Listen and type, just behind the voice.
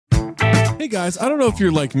Hey guys, I don't know if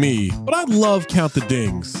you're like me, but I love Count the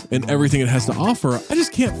Dings and everything it has to offer. I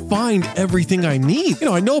just can't find everything I need.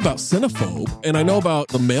 I know about Cinephobe, and I know about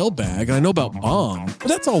the mailbag, and I know about Bomm, but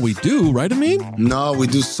that's all we do, right, Amin? No, we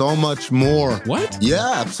do so much more. What?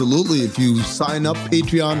 Yeah, absolutely. If you sign up,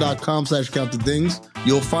 patreon.com/countthedings,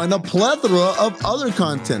 you'll find a plethora of other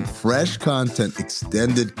content, fresh content,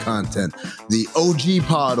 extended content, the OG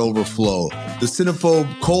pod overflow, the Cinephobe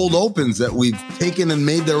cold opens that we've taken and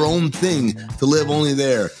made their own thing to live only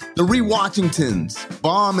there, the Rewatchingtons,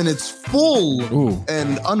 Bomm in its full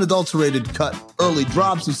and unadulterated cut, early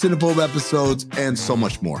drops of Cinephobe episodes, and so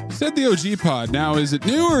much more. Said the OG pod. Now, is it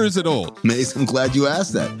new or is it old? Mace, I'm glad you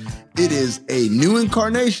asked that. It is a new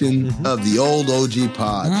incarnation of the old OG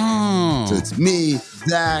pod. Oh. So it's me,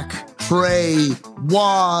 Zach, Trey,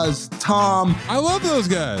 Waz, Tom. I love those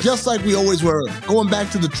guys. Just like we always were. Going back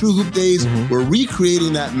to the True Hoop days, we're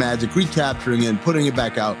recreating that magic, recapturing it, and putting it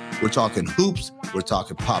back out. We're talking hoops, we're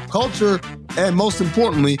talking pop culture, and most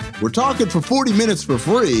importantly, we're talking for 40 minutes for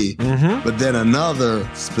free, but then another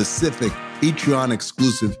specific Patreon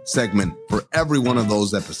exclusive segment for every one of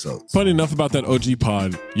those episodes. Funny enough about that OG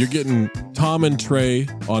pod, you're getting Tom and Trey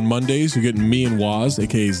on Mondays. You're getting me and Waz,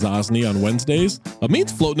 aka Zosny, on Wednesdays.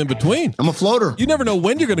 Amin's floating in between. I'm a floater. You never know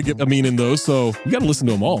when you're going to get Amin in those, so you got to listen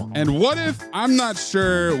to them all. And what if I'm not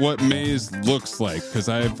sure what Maze looks like? Because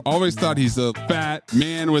I've always thought he's a fat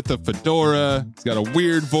man with a fedora. He's got a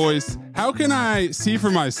weird voice. How can I see for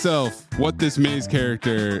myself what this Maze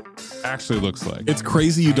character actually looks like? It's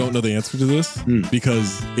crazy you don't know the answer to this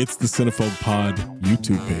because it's the Cinephobe Pod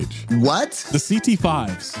YouTube page. What? The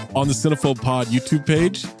CT5s on the Cinephobe Pod YouTube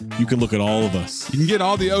page, you can look at all of us. You can get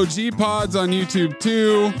all the OG pods on YouTube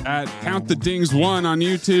too, at Count the Dings 1 on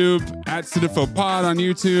YouTube, at Cinephobe Pod on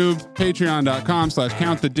YouTube,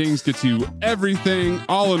 patreon.com/Count the Dings gets you everything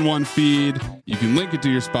all in one feed. You can link it to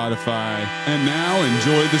your Spotify. And now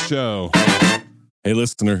enjoy the show. Hey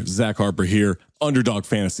listener, Zach Harper here, Underdog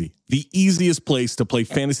Fantasy, the easiest place to play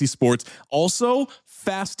fantasy sports. Also,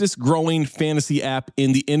 fastest growing fantasy app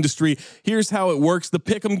in the industry. Here's how it works. The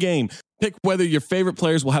Pick'em game. Pick whether your favorite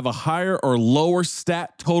players will have a higher or lower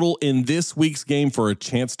stat total in this week's game for a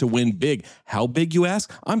chance to win big. How big, you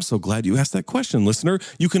ask? I'm so glad you asked that question, listener.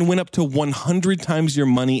 You can win up to 100 times your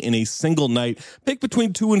money in a single night. Pick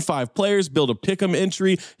between 2 and 5 players, build a pick'em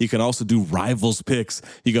entry. You can also do rivals picks.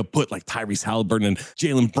 You can put like Tyrese Halliburton and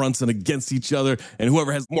Jalen Brunson against each other, and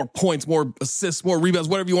whoever has more points, more assists, more rebounds,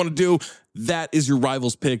 whatever you want to do, that is your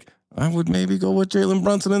rivals pick. I would maybe go with Jalen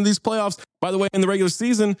Brunson in these playoffs. By the way, in the regular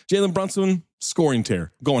season, Jalen Brunson, scoring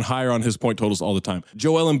tear, going higher on his point totals all the time.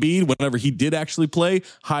 Joel Embiid, whenever he did actually play,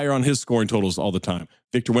 higher on his scoring totals all the time.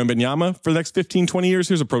 Victor Wembanyama, for the next 15, 20 years,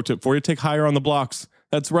 here's a pro tip for you. Take higher on the blocks.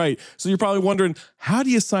 That's right. So you're probably wondering, how do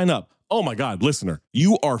you sign up? Oh my God, listener,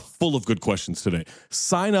 you are full of good questions today.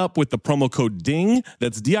 Sign up with the promo code DING,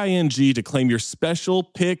 that's D-I-N-G, to claim your special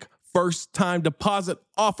pick first time deposit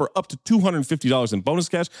offer up to $250 in bonus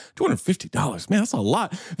cash. $250, man, that's a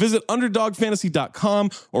lot. Visit underdogfantasy.com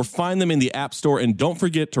or find them in the App Store. And don't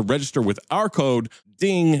forget to register with our code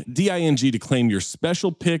DING, D-I-N-G, to claim your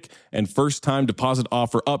special pick and first time deposit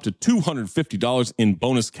offer up to $250 in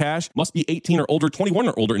bonus cash. Must be 18 or older, 21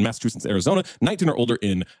 or older in Massachusetts, Arizona, 19 or older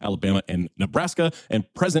in Alabama and Nebraska, and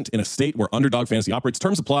present in a state where Underdog Fantasy operates.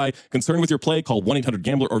 Terms apply. Concerned with your play, call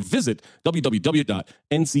 1-800-GAMBLER or visit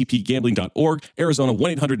www.ncpgambling.org. Arizona,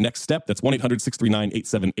 1-800-NEXT-STEP. That's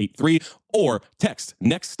 1-800-639-8783. Or text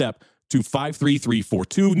NEXT STEP to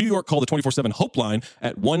 53342. New York, call the 24/7 Hope line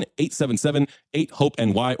at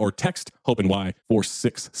 1-877-8-HOPE-NY or text HOPE-NY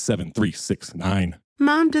 467-369.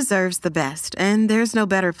 Mom deserves the best, and there's no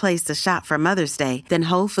better place to shop for Mother's Day than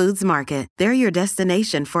Whole Foods Market. They're your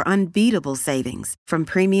destination for unbeatable savings, from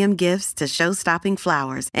premium gifts to show-stopping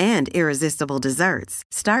flowers and irresistible desserts.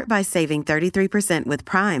 Start by saving 33% with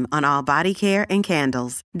Prime on all body care and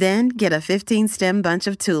candles. Then get a 15-stem bunch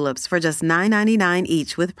of tulips for just $9.99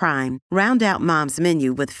 each with Prime. Round out Mom's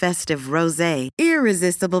menu with festive rosé,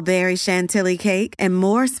 irresistible berry chantilly cake, and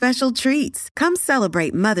more special treats. Come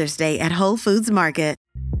celebrate Mother's Day at Whole Foods Market.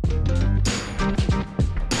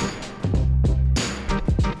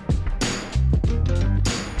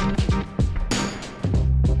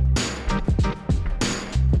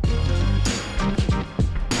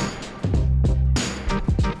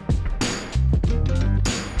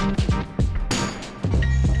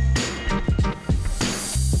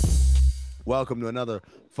 Welcome to another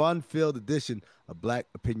fun-filled edition of Black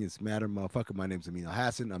Opinions Matter, motherfucker. My name's Amin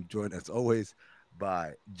Al-Hassan. I'm joined, as always,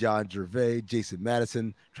 by John Gervais, Jason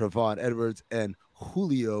Madison, Trevon Edwards, and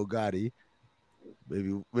Julio Gotti.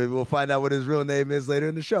 Maybe we'll find out what his real name is later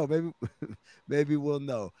in the show. Maybe we'll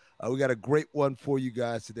know. We got a great one for you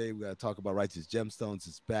guys today. We got to talk about Righteous Gemstones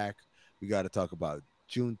is back. We got to talk about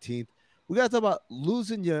Juneteenth. We got to talk about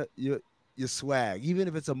losing your swag, even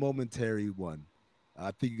if it's a momentary one.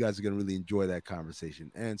 I think you guys are going to really enjoy that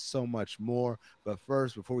conversation and so much more. But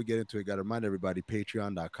first, before we get into it, got to remind everybody,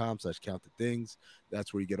 patreon.com/countthethings.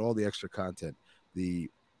 That's where you get all the extra content, the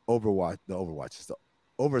overwatches, the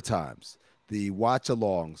overtimes, the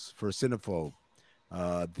watch-alongs for Cinephobe,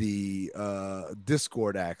 the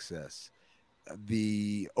Discord access,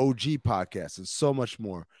 the OG podcast, and so much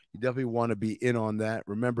more. You definitely want to be in on that.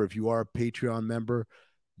 Remember, if you are a Patreon member,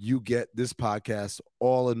 you get this podcast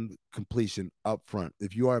all in completion up front.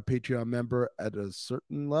 If you are a Patreon member at a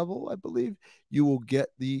certain level, I believe, you will get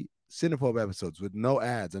the Cinephobe episodes with no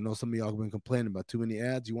ads. I know some of y'all have been complaining about too many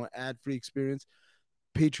ads. You want ad-free experience?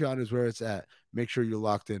 Patreon is where it's at. Make sure you're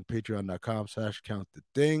locked in.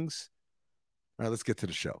 Patreon.com/countthethings. All right, let's get to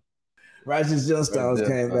the show. Righteous Gemstones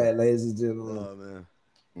came back, ladies and gentlemen. Oh, man.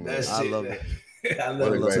 That I shit. love it. I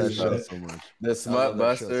love that show so much. The Smut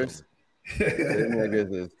Busters. Them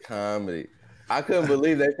niggas is comedy. I couldn't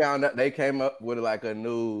believe they found out they came up with like a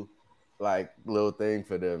new like little thing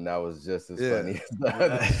for them that was just as funny as the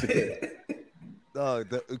other shit.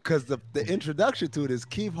 Because the introduction to it is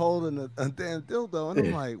Keith holding a damn dildo, and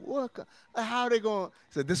I'm like, what? How are they going?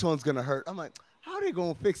 So this one's gonna hurt. I'm like, how are they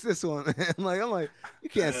gonna fix this one? I'm like, you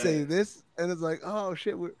can't say this. And it's like, oh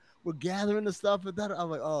shit, we're gathering the stuff and that.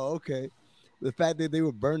 I'm like, oh okay. The fact that they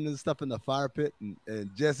were burning the stuff in the fire pit, and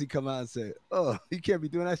Jesse come out and say, oh, you can't be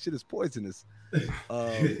doing that shit. It's poisonous.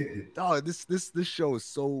 This show is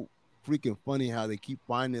so freaking funny how they keep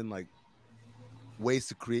finding like ways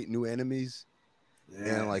to create new enemies.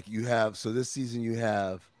 And like you have, so this season you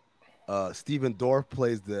have Steven Dorff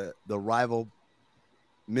plays the rival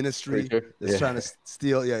ministry that's trying to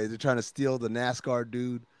steal. Yeah, they're trying to steal the NASCAR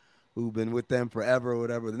dude who've been with them forever or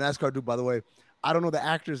whatever. The NASCAR dude, by the way, I don't know the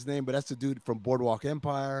actor's name, but that's the dude from Boardwalk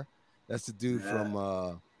Empire. That's the dude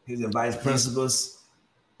from he's in Vice Principals.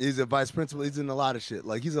 He's a vice principal. He's in a lot of shit.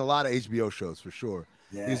 Like he's in a lot of HBO shows for sure.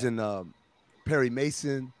 Yeah. He's in Perry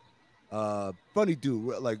Mason. Funny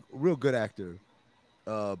dude, like real good actor.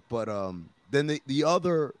 But then the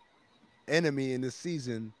other enemy in this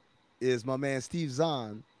season is my man Steve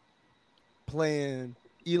Zahn playing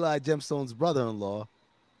Eli Gemstone's brother-in-law,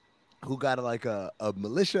 who got like a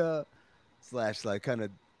militia / like kind of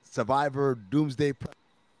survivor doomsday.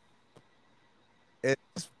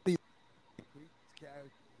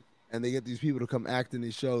 And they get these people to come act in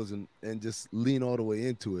these shows and just lean all the way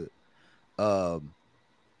into it.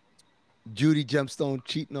 Judy Gemstone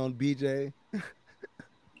cheating on BJ.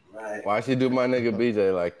 Right. Why she do my nigga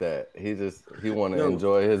BJ like that? He want to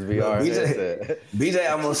enjoy his VR headset.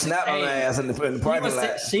 BJ almost snapped my ass in the parking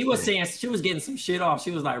lot. She was saying she was getting some shit off.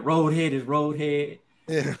 She was like, "Roadhead is roadhead."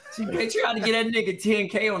 Yeah. She trying to get that nigga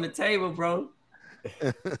 10K on the table, bro.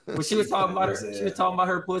 When she was talking about her, she was talking about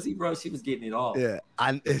her pussy, bro. She was getting it off. Yeah,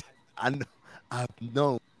 I've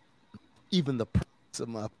known even the prince of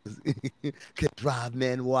my pussy can drive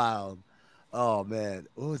men wild. Oh man,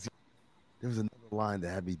 what was he? There was another line that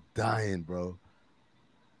had me dying, bro.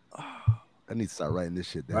 Oh, I need to start writing this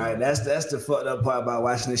shit down. Right, that's the fucked up part about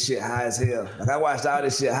watching this shit high as hell. Like I watched all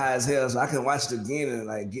this shit high as hell, so I can watch it again and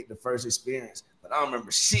like get the first experience. But I don't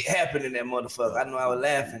remember shit happening in that motherfucker. I know I was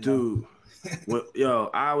laughing, dude. Yo,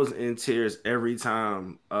 I was in tears every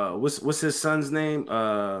time. What's his son's name?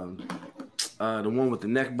 The one with the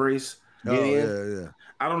neck brace. Yeah.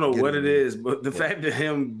 I don't know what it is, but the fact that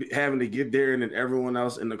him having to get there and then everyone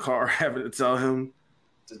else in the car having to tell him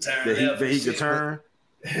to turn that he could turn.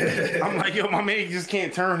 I'm like, yo, my man just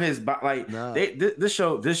can't turn his body. Like this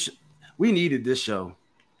show, we needed this show.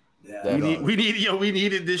 Yeah, we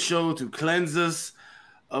needed this show to cleanse us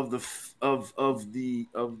of the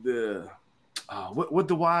what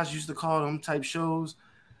the Wise used to call them type shows.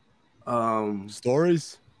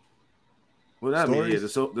 Stories. Well, that means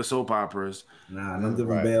the soap operas. Nah, don't give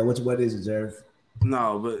him bail. What is it, Jerv?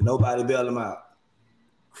 No, but nobody bailed him out.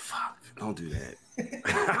 Fuck, don't do that.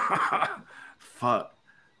 Fuck,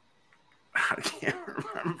 I can't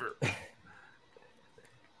remember.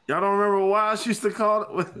 Y'all don't remember what Wise used to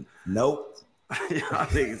call it? Nope. Y'all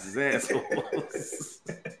niggas is assholes.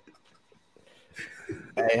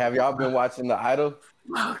 Hey, have y'all been watching The Idol?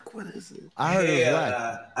 Fuck, what is it? I heard it was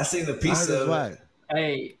whack. I seen the piece of it.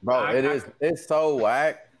 Hey, bro, it's so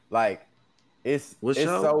whack. Like it's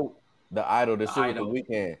so The Idol, the shit with The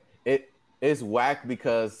Weeknd. It's whack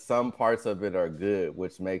because some parts of it are good,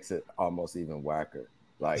 which makes it almost even whacker.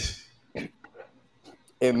 Like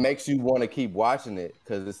it makes you want to keep watching it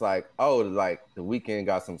because it's like, oh, like The Weeknd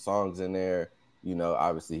got some songs in there. You know,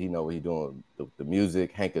 obviously he know what he's doing. The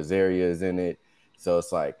music, Hank Azaria is in it. So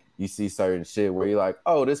it's like you see certain shit where you're like,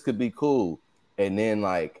 oh, this could be cool. And then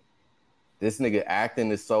like this nigga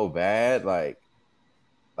acting is so bad. Like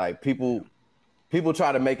people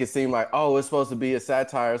try to make it seem like, oh, it's supposed to be a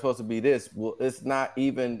satire. It's supposed to be this. Well, it's not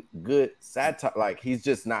even good satire. Like he's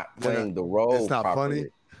just not playing the role. It's not properly. funny.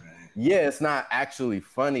 Yeah, it's not actually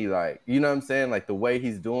funny. Like, you know what I'm saying? Like the way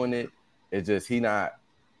he's doing it, it's just he's not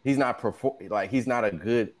a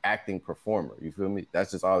good acting performer. You feel me?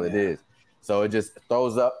 That's just all it is. So it just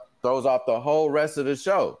throws off the whole rest of the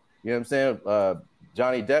show. You know what I'm saying?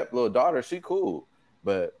 Johnny Depp, little daughter, she cool,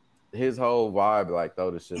 but his whole vibe like throw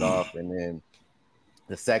the shit off, and then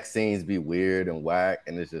the sex scenes be weird and whack,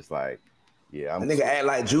 and it's just like, yeah, the nigga act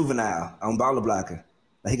like Juvenile on Baller Blocker.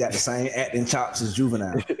 Like he got the same acting chops as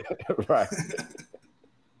Juvenile. Right.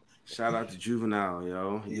 Shout out to Juvenile,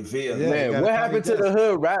 yo. You feel? Yeah, man, what happened to the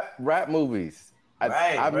hood rap movies?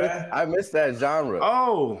 I missed that genre.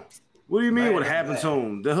 Oh, what do you mean? What happened to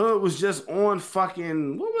him? The hood was just on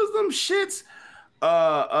fucking. What was them shits?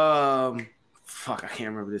 Fuck, I can't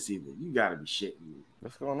remember this either. You gotta be shitting me.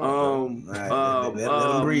 What's going on? Let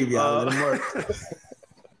him breathe, y'all. Let him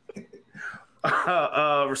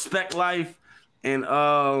work. Respect Life, and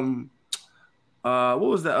what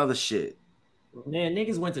was the other shit? Man,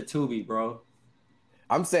 niggas went to Tubi, bro.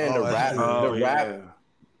 I'm saying the rap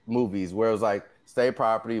movies where it was like State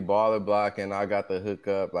Property, Baller Block, and I Got the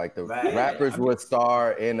Hookup. Like the rappers would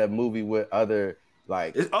star in a movie with other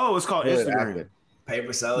like. It's called Instagram. Actors.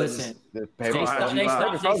 Paper Soldiers. Listen,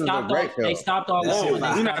 They stopped all this.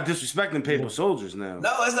 You're not disrespecting Paper Soldiers now.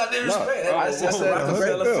 No, it's not disrespect. It's a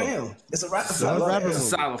Rockefeller film. It's a Rockefeller film. It's a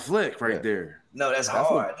solid flick right there. No, that's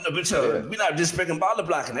hard. No, but we're not disrespecting Baller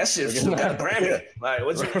Blocking. That shit got a Grammy. Like,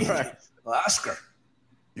 what you mean? Oscar.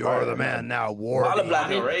 You're the man now, War. Baller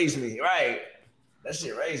Blocking raised me. Right. That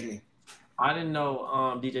shit raised me. I didn't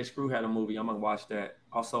know DJ Screw had a movie. I'm gonna watch that.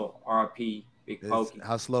 Also, RP Big Pokey.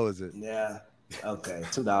 How slow is it? Yeah. Okay.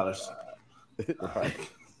 $2. Right.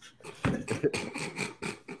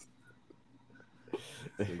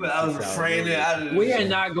 But I was afraid that we are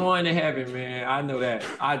not going to heaven, man. I know that.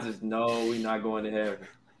 I just know we're not going to heaven.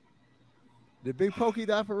 Did Big Pokey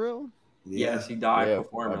die for real? Yes, he died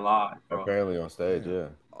performing live, bro. Apparently on stage, yeah.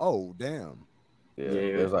 Oh, damn. Yeah,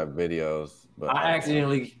 there's like videos. But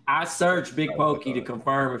I searched Big Pokey to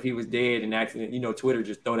confirm if he was dead, and accidentally, Twitter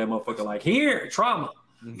just throw that motherfucker like, here, trauma.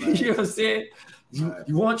 You know what I'm saying? You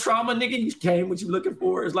want trauma, nigga? You came what you looking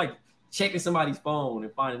for. It's like checking somebody's phone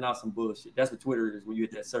and finding out some bullshit. That's what Twitter is when you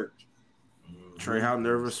hit that search. Trey, how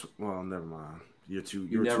nervous? Well, never mind. You're too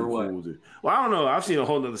cool. Well, I don't know. I've seen a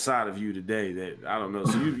whole other side of you today that I don't know.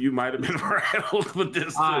 So you might have been rattled with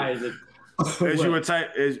this too. As you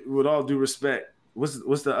were with all due respect. What's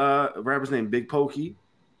the rapper's name? Big Pokey?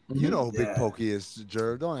 You know who Big Pokey is,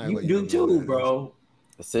 Jerv. Don't act like you do too, bro.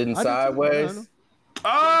 Sitting sideways.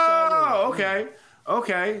 Oh, okay.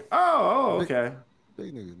 Okay. Oh, okay.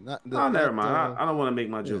 Big nigga. Never mind. I don't want to make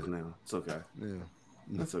my joke now. It's okay. Yeah.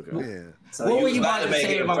 That's okay. Yeah. So what were you about to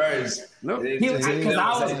say about first? Nope. Because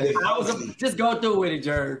I was just go through with it,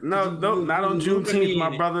 Jerv. No, not on Juneteenth,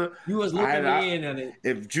 my brother. You was looking me in on it.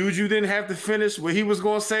 If Juju didn't have to finish what he was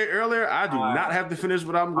going to say earlier, I do not have to finish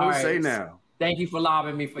what I'm going to say now. Thank you for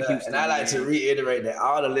lobbing me for Houston. And I like to reiterate that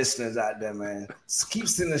all the listeners out there, man, keep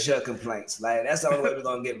sending us your complaints. Like, that's the only way we're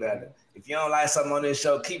going to get better. If you don't like something on this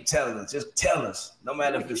show, keep telling us. Just tell us. No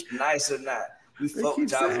matter if it's nice or not. We fuck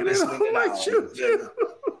with y'all for listening at all.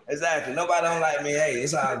 Exactly. Nobody don't like me. Hey,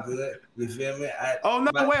 it's all good. You feel me? Wait.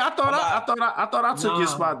 I thought I took your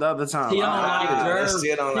spot the other time. She don't like Jerv.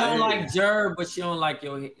 She don't like Jerv, but she don't like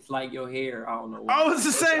your hair. I don't know. Oh, it's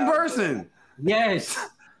the same person. Yes.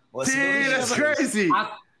 That's crazy.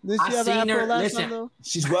 I seen her. Listen,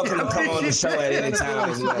 she's welcome to come on the show at any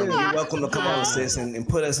time. You're welcome to come on, sis, and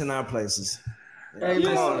put us in our places. Hey,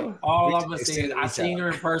 listen, all I'm gonna say is I seen her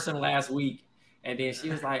in person last week, and then she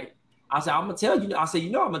was like, I said, I'm gonna tell you. I said,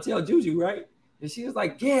 I'm gonna tell Juju, right? And she was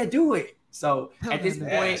like, yeah, do it. So at this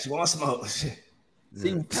point, she wants smoke.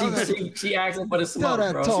 She asking for the smoke,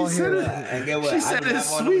 bro. She said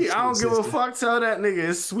it's sweet. I don't give a fuck. Tell that nigga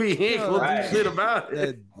it's sweet. He ain't gonna do shit about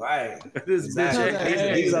it. Right. This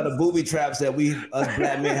bitch. These are the booby traps that us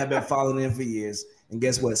black men have been following in for years. And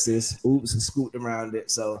guess what, sis? Oops, and scooped around it.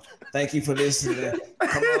 So thank you for listening.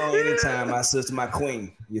 Come on anytime, my sister, my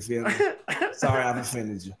queen. You feel me? Sorry I've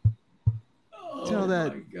offended you. Tell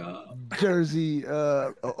that Jersey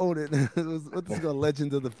Odin, what's this called,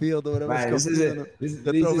 Legend of the Field or whatever. Right, it's called.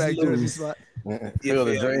 The throwback Jersey slot. Feel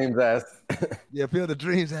the dreams ass. Yeah, feel the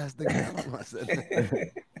dreams ass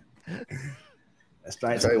nigga. That's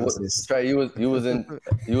right. Trey, you was in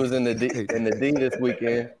the D this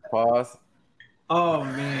weekend. Pause. Oh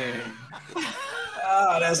man.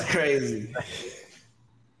 Oh, that's crazy.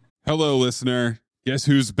 Hello, listener. Guess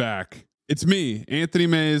who's back? It's me, Anthony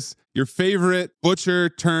Mays, your favorite butcher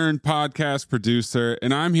turned podcast producer,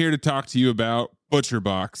 and I'm here to talk to you about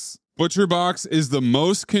ButcherBox. ButcherBox is the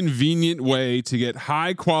most convenient way to get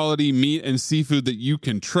high quality meat and seafood that you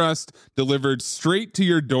can trust delivered straight to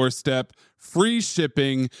your doorstep, free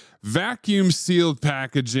shipping, vacuum sealed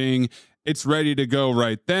packaging. It's ready to go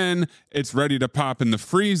right then. It's ready to pop in the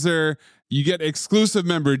freezer. You get exclusive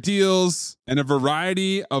member deals and a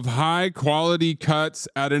variety of high quality cuts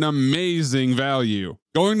at an amazing value.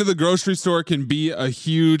 Going to the grocery store can be a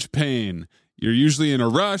huge pain. You're usually in a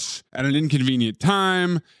rush at an inconvenient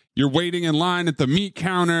time. You're waiting in line at the meat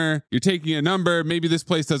counter. You're taking a number. Maybe this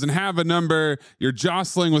place doesn't have a number. You're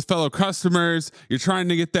jostling with fellow customers. You're trying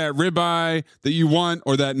to get that ribeye that you want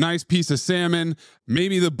or that nice piece of salmon.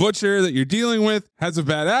 Maybe the butcher that you're dealing with has a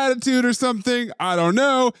bad attitude or something. I don't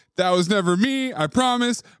know. That was never me, I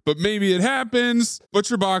promise. But maybe it happens.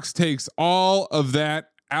 ButcherBox takes all of that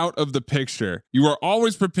out of the picture. You are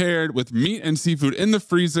always prepared with meat and seafood in the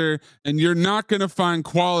freezer, and you're not going to find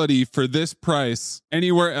quality for this price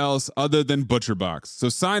anywhere else other than ButcherBox. So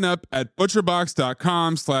sign up at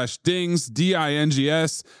butcherbox.com/dings,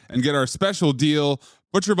 D-I-N-G-S, and get our special deal.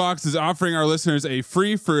 ButcherBox is offering our listeners a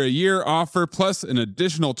free for a year offer plus an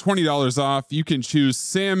additional $20 off. You can choose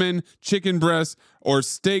salmon, chicken breast, or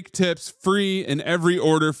steak tips free in every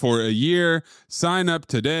order for a year. Sign up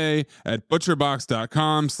today at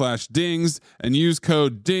butcherbox.com/dings and use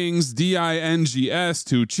code DINGS, D-I-N-G-S,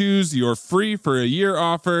 to choose your free for a year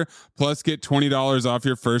offer plus get $20 off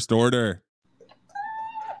your first order.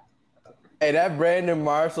 Hey, that Brandon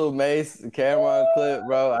Marshall Mace Cameron clip,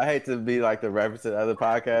 bro. I hate to be like the reference to other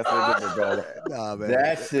podcasts, but bro, nah, man.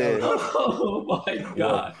 That shit. Oh my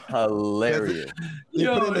God. Hilarious.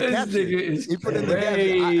 Yo, this nigga is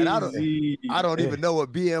crazy. And I don't even know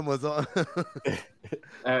what BM was on.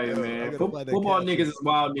 Hey, man. Football niggas is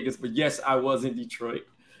wild niggas, but yes, I was in Detroit.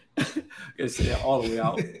 Gotta say that all the way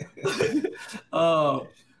out.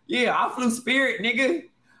 Yeah, I flew Spirit, nigga.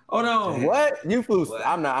 Hold on. What? You flew?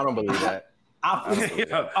 I don't believe that. That's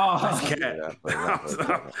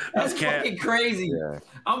fucking crazy. Yeah.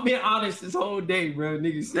 I'm being honest this whole day, bro.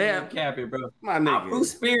 Niggas say I'm capping, bro. My nigga. I flew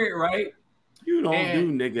Spirit, right? You don't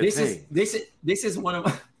do nigga this is one of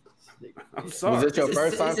my. I'm sorry. Was it your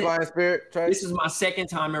first time flying Spirit, Trey? This is my second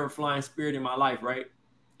time ever flying Spirit in my life, right?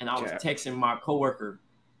 And I was texting my coworker,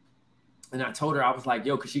 and I told her, I was like,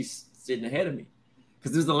 yo, because she's sitting ahead of me,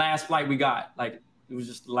 because this was the last flight we got. Like, it was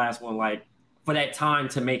just the last one, like, for that time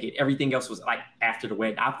to make it. Everything else was like after the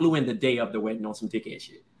wedding. I flew in the day of the wedding on some dickhead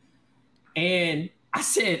shit. And I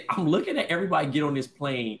said, I'm looking at everybody get on this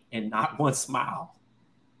plane and not one smile.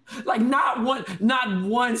 Like not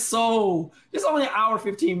one soul. It's only an hour,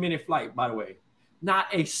 15-minute flight, by the way. Not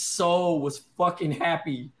a soul was fucking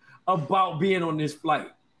happy about being on this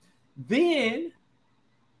flight. Then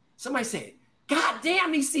somebody said, God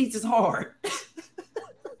damn, these seats is hard.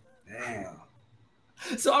 Damn.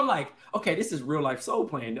 So I'm like, okay, this is real life soul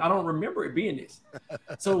plane. I don't remember it being this.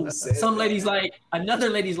 So some ladies another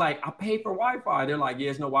lady's like, I paid for Wi-Fi. They're like, yeah,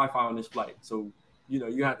 there's no Wi-Fi on this flight. So,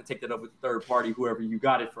 you have to take that up with the third party, whoever you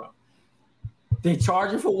got it from. They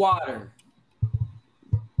charge you for water.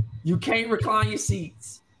 You can't recline your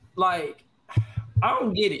seats. Like, I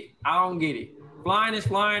don't get it. Flying is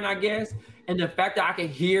flying, I guess. And the fact that I could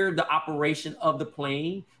hear the operation of the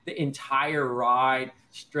plane, the entire ride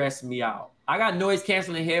stressed me out. I got noise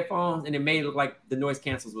canceling headphones, and it made it look like the noise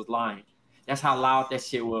cancels was lying. That's how loud that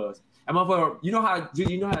shit was. And motherfucker, you know how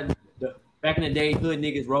back in the day, hood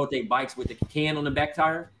niggas rode their bikes with the can on the back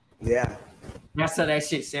tire? Yeah. That's how that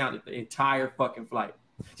shit sounded the entire fucking flight.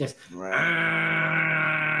 Just,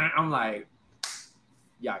 I'm like,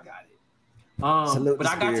 y'all got it. Salute but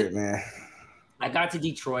the spirit, man. I got to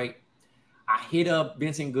Detroit. I hit up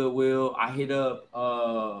Benson Goodwill. I hit up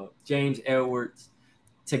James Edwards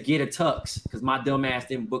to get a tux because my dumb ass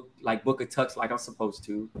didn't book a tux like I'm supposed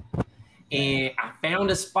to. And I found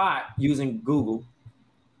a spot using Google.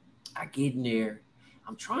 I get in there.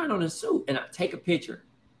 I'm trying on a suit and I take a picture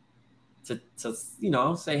to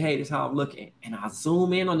say, hey, this is how I'm looking. And I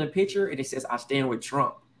zoom in on the picture and it says, I stand with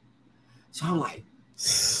Trump. So I'm like,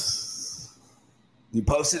 you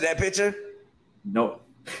posted that picture? No.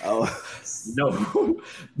 Oh. No.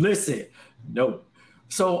 Listen, no.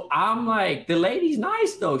 So I'm like, the lady's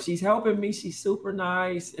nice though. She's helping me. She's super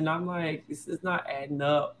nice. And I'm like, this is not adding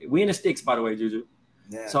up. We in the sticks, by the way, Juju.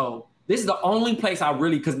 Yeah. So this is the only place I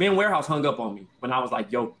really, because Ben Warehouse hung up on me when I was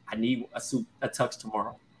like, yo, I need a tux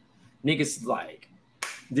tomorrow. Niggas like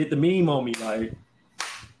did the meme on me, like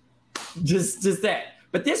just that.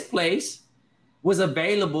 But this place was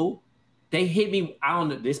available. They hit me. I don't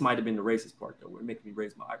know. This might have been the racist part though. We're making me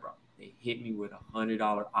raise my eyebrow. They hit me with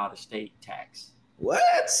 $100 out of state tax.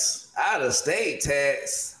 What? Out of state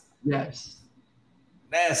tax? Yes.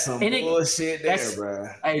 That's some bullshit there, bro.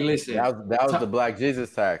 Hey, listen. That was the Black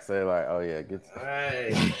Jesus tax. They're like, oh yeah, get.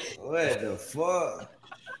 Hey, what the fuck?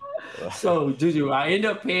 So Juju, I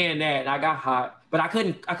ended up paying that, and I got hot, but I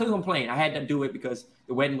couldn't complain. I had to do it because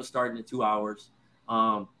the wedding was starting in 2 hours.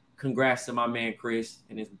 Congrats to my man Chris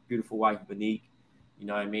and his beautiful wife Bonique. You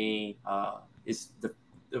know what I mean? It's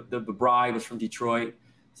the bride was from Detroit,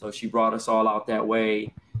 so she brought us all out that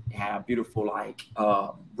way. It had a beautiful like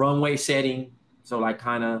runway setting, so like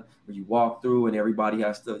kind of where you walk through and everybody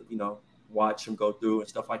has to watch them go through and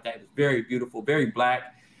stuff like that. It was very beautiful, very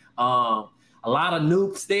black. A lot of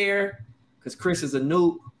noops there because Chris is a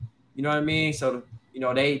noop. You know what I mean? So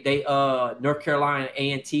they North Carolina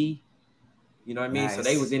A&T. You know what I mean? Nice. So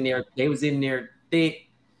they was in there thick.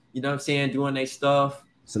 You know what I'm saying? Doing their stuff.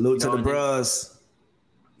 Salute to the bros.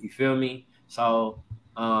 You feel me? So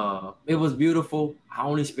it was beautiful. I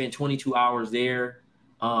only spent 22 hours there.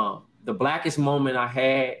 The blackest moment I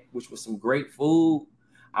had, which was some great food.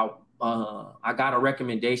 I got a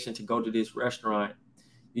recommendation to go to this restaurant.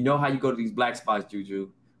 You know how you go to these black spots, Juju,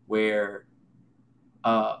 where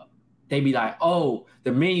they be like, oh,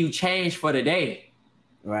 the menu changed for the day.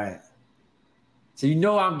 Right. So you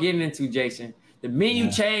know what I'm getting into, Jason. The menu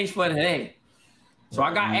changed for the day. So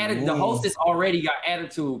I got added. The hostess already got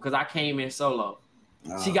attitude because I came in solo.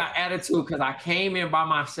 She got attitude because I came in by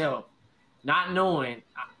myself, not knowing.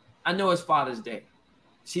 I know it's Father's Day.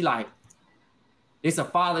 She like, it's a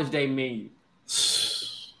Father's Day menu.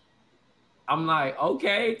 I'm like,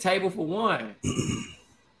 okay, table for one.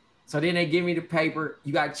 So then they give me the paper.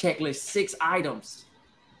 You got to checklist 6 items.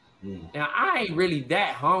 Now I ain't really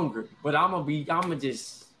that hungry, but I'ma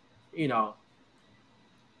just, I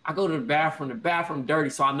go to the bathroom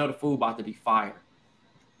dirty, so I know the food about to be fire.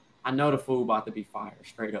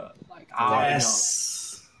 Straight up. Like I know.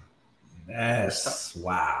 That's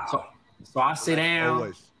wow. So I sit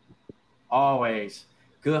down. Always.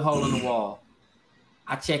 Good hole in the wall.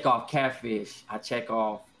 I check off catfish. I check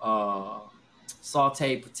off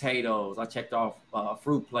sauteed potatoes. I checked off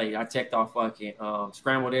fruit plate. I checked off fucking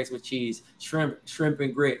scrambled eggs with cheese, shrimp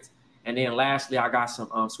and grits. And then lastly, I got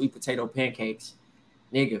some sweet potato pancakes,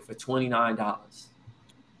 nigga, for $29.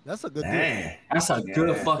 That's a good deal. That's a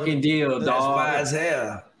good fucking deal, dog. That's fire as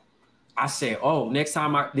hell. I said, oh, next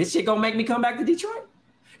time this shit gonna make me come back to Detroit?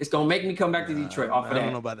 It's gonna make me come back to Detroit off of that. I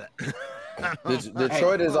don't know about that.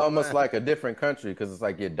 Detroit is almost like a different country because it's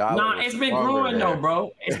like your dollar. Nah, it's been growing though,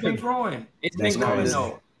 bro. It's been growing.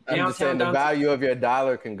 Though. I'm just saying the value of your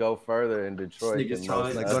dollar can go further in Detroit.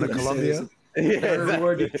 Like going to Columbia?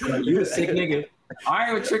 Detroit. You a sick nigga. All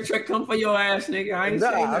right, well, trick, come for your ass, nigga. I ain't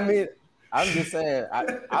saying that. I mean, I'm just saying,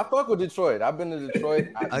 I fuck with Detroit. I've been to Detroit,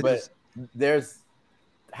 but there's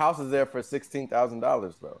houses there for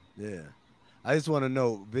 $16,000 though. Yeah. I just want to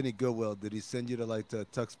know, Vinny Goodwill, did he send you to like the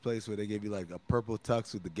tux place where they gave you like a purple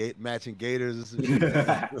tux with the matching gators?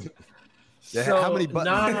 How many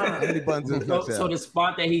buttons? How many buttons? So the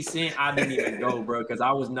spot that he sent, I didn't even go, bro, because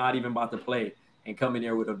I was not even about to play and come in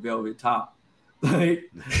there with a velvet top. Like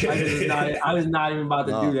I was not even about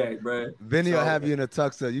to do that, bro. Vinny will have you in a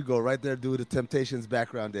tux, so you go right there, do the Temptations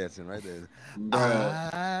background dancing right there.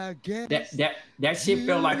 I guess that shit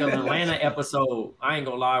felt like an Atlanta episode. I ain't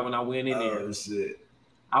gonna lie, when I went in there. Oh shit!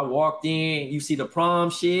 I walked in, you see the prom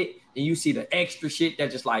shit, and you see the extra shit that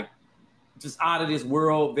just out of this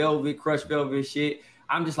world, crushed velvet shit.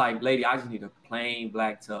 I'm just like, lady, I just need a plain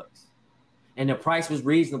black tux, and the price was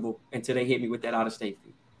reasonable until they hit me with that out of state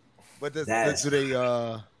fee. But hold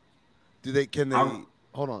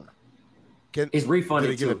on. It's refunded.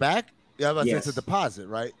 Did they give it back? Yeah, it's a deposit,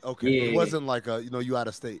 right? Okay. Yeah, it wasn't like you out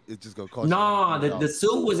of state. It's just gonna cost. No, the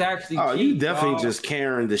suit was actually. Oh, cheap, you definitely dog. just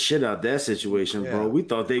carrying the shit out that situation, bro. We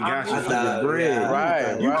thought they got you for your bread.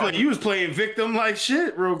 Right. You was playing victim like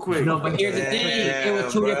shit real quick. No, but here's the thing. It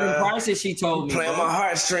was two different prices. She told me. Playing my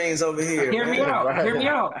heartstrings over here. Hear me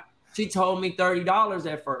out. She told me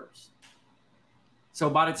 $30 at first. So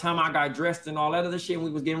by the time I got dressed and all that other shit, and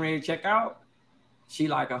we was getting ready to check out, she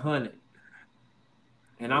like $100.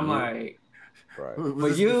 And I'm like, Right. For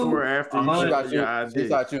you, before or after you she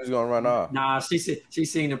thought you was gonna run off. Nah, she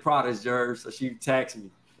seen the Prada's jerk, so she texted me.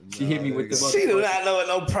 She hit me with the. She do not know what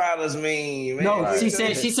no Prada's mean, man. No, she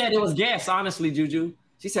said it was Guess. Honestly, Juju.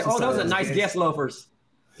 She said, "Oh, those are nice Guess loafers,"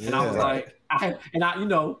 and I was like, you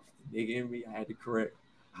know, nigga in me, I had to correct.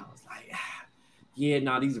 I was like, yeah,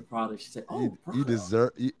 nah, these are Prada. She said, "Oh, you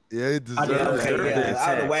deserve, you deserve I it.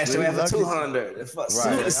 I would have waxed your ass for 200.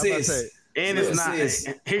 Right. And it's not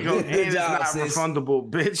refundable,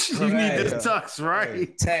 bitch. You need this tux,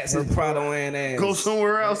 right? Tax and Prada wearing ass. Go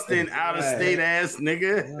somewhere else then, out of state ass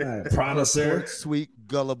nigga. Right. Prada, sir. Sweet,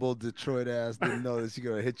 gullible Detroit ass didn't know that she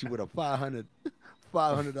gonna hit you with a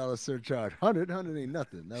 $500 surcharge. 100 ain't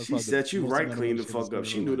nothing. She set you right clean the fuck up.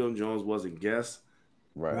 She knew them Jones wasn't Guess.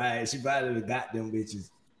 Right. She probably got them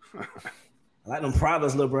bitches. I like them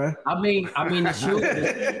Pradas, little bro. I mean the shoes.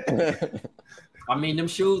 Them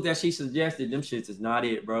shoes that she suggested, them shits is not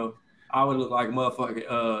it, bro. I would look like a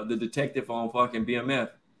motherfucking the detective on fucking BMF.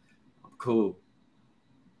 I'm cool.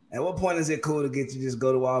 At what point is it cool to get you just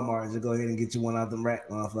go to Walmart and just go ahead and get you one out them rack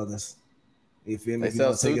motherfuckers? You feel me? They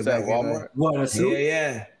sell suits at Walmart? What, a suit?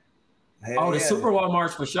 Yeah. The super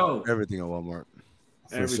Walmarts for sure. Everything at Walmart.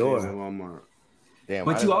 Everything's at Walmart. Damn,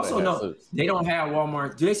 but you also know they don't have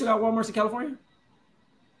Walmart. Do they still got Walmarts in California?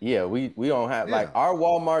 Yeah, we don't have like our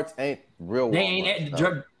Walmarts ain't real. They Walmarts,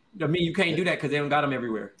 ain't. I mean, you can't do that because they don't got them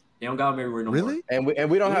everywhere. They don't got them everywhere no more. And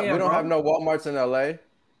we don't have no Walmarts in LA.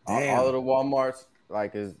 All of the Walmarts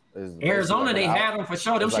like is Arizona. Like they had them for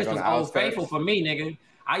sure. Them shit was Old Faithful Faithful for me, nigga.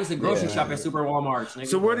 I used to grocery shop at Super Walmarts. Nigga.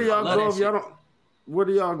 So where do y'all go if y'all don't? Where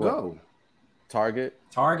do y'all go? Target.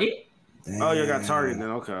 Damn. Oh, you got Target then.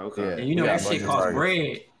 Okay. Yeah, and you know that shit costs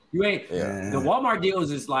bread. You ain't the Walmart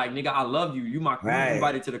deals is like, nigga, I love you. You my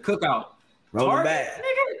invited to the cookout. Rolling back.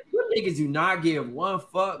 Nigga, you niggas do not give one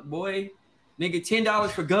fuck, boy. Nigga,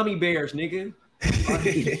 $10 for gummy bears, nigga.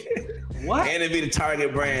 What? And it be the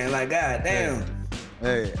Target brand. Like, god damn.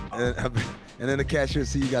 Hey, and then the cashier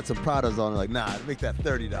see you got some Pradas on. Like, nah, make that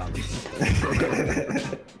 $30.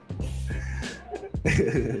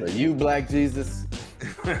 You Black Jesus.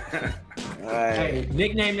 Hey,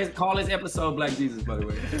 call this episode Black Jesus, by the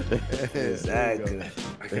way. Exactly.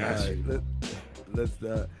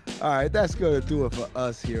 All right, that's going to do it for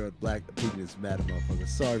us here at Black Opinions Matter, motherfucker.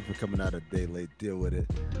 Sorry for coming out a day late. Deal with it.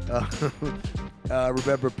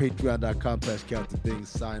 Remember, patreon.com/countthethings.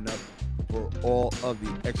 Sign up for all of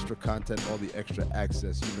the extra content, all the extra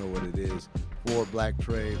access. You know what it is. For Black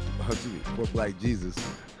Trey, for Black Jesus,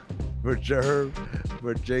 for Jerv,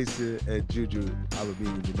 for Jason, and Juju, I will be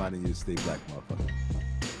reminding you to stay black, motherfucker.